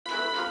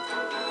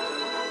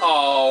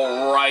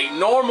Alright,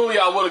 normally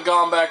I would have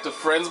gone back to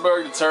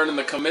Friendsburg to turn in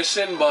the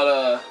commission,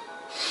 but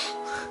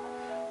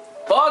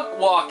fuck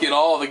walking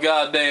all the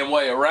goddamn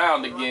way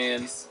around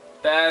again.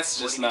 That's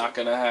just not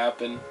gonna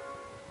happen.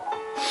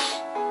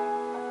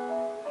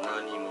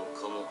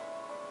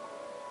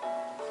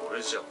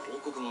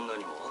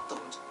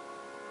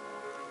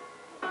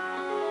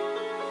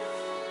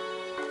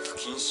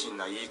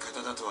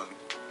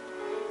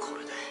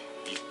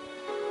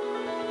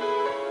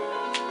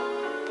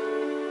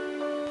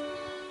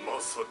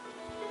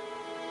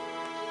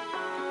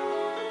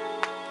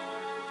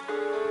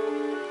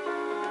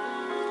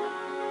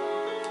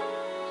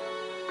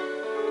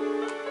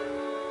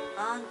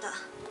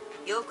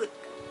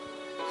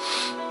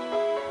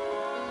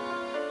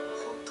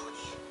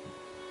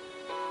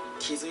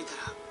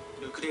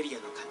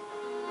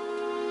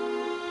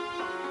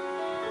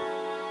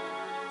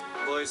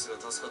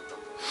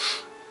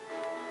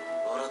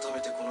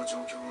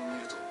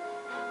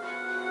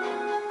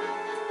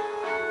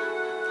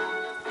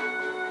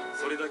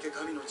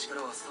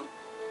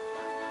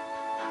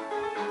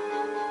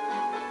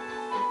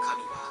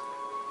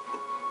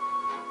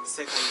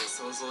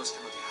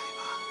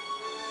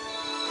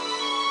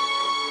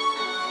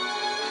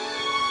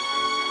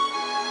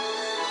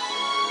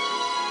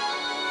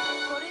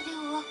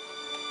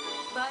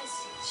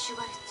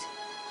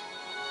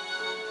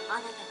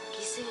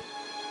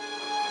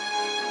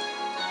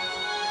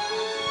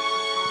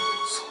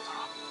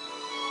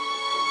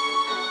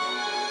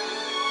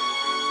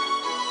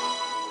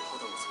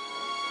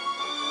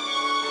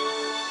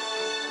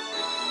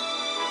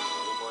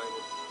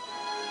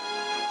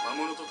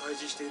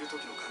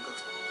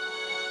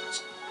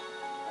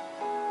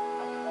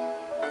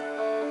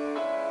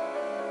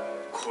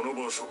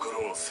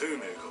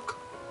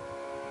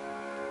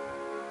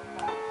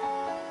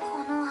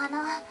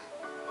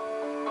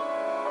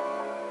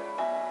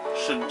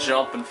 Should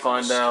jump and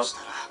find out.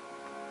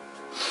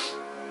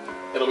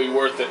 It'll be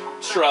worth it.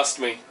 Trust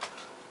me.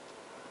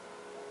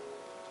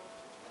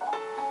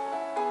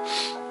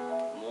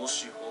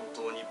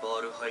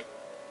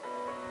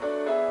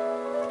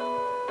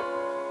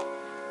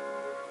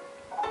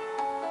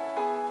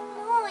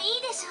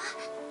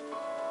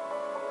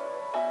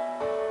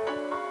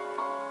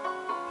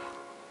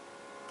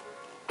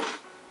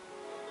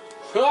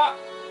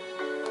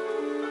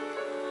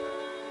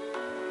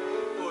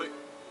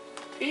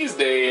 He's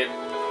dead.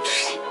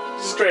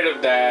 Straight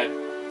up dead.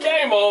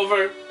 Game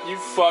over. You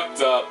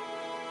fucked up.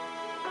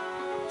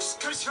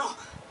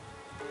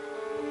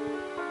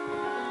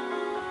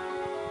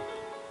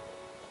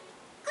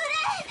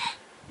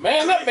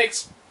 Man, that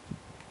makes...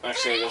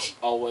 Actually, I guess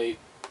I'll wait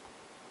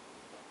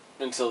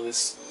until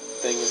this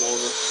thing is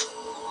over.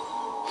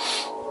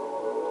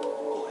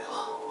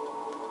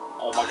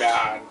 Oh my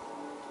god.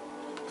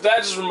 That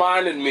just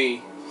reminded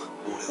me,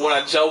 when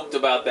I joked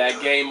about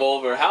that game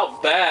over, how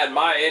bad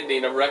my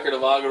ending of Record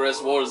of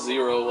Agarest War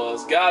 0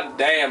 was. God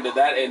damn, did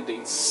that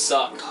ending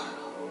suck.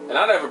 And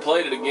I never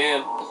played it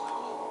again.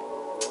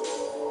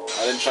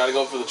 I didn't try to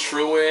go for the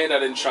true end. I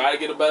didn't try to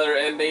get a better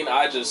ending.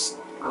 I just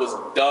was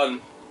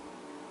done.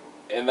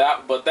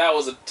 But that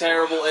was a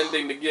terrible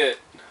ending to get.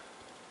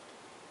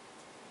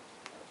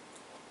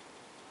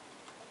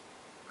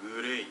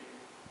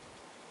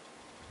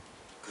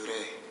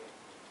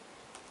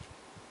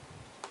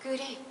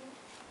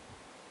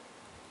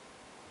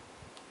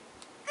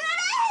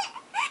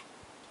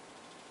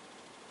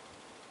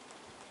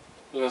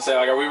 I was gonna say,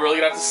 like, are we really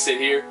gonna have to sit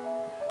here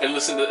and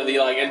listen to the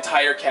like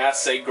entire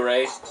cast say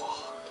Gray?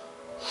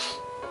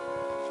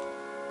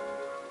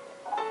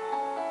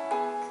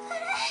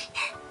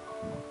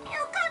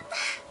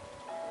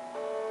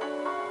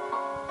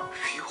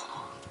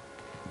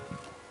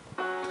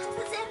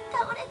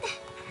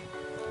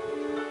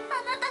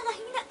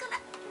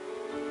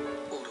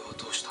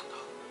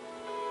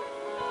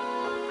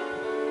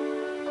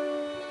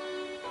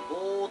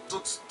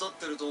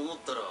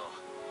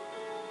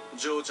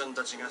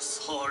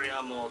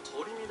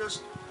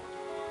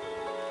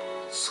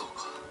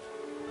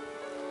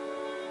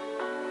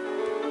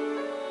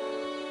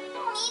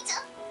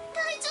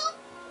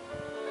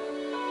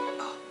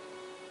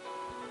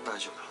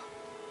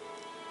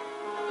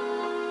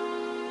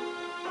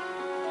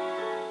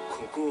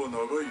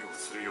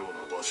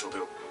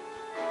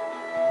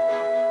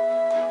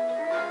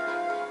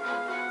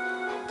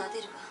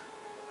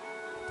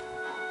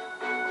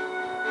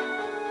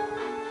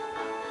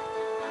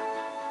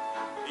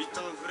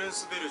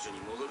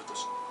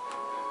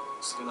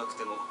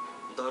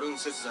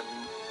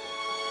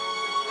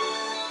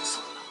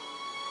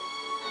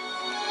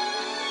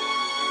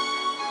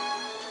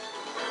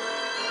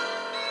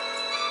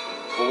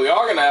 Well, we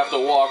are gonna have to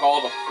walk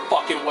all the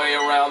fucking way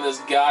around this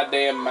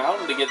goddamn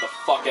mountain to get the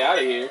fuck out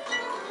of here.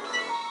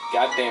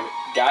 God damn it.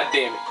 God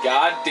damn it.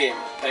 God damn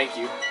it. Thank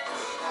you.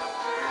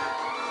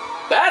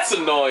 That's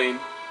annoying.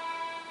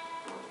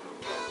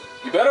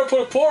 You better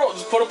put a portal.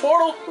 Just put a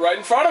portal right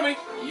in front of me.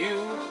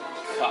 You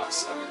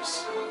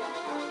cocksuckers.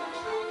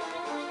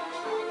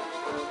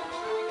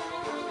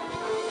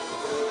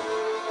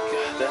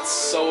 God, that's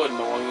so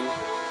annoying.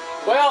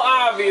 Well,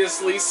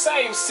 obviously,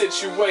 same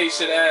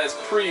situation as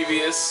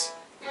previous.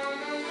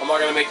 I'm not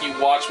gonna make you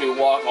watch me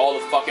walk all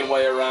the fucking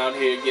way around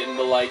here, get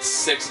into like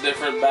 6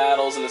 different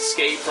battles and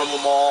escape from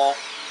them all.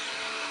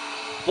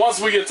 Once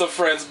we get to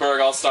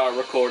Friendsburg, I'll start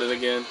recording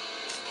again.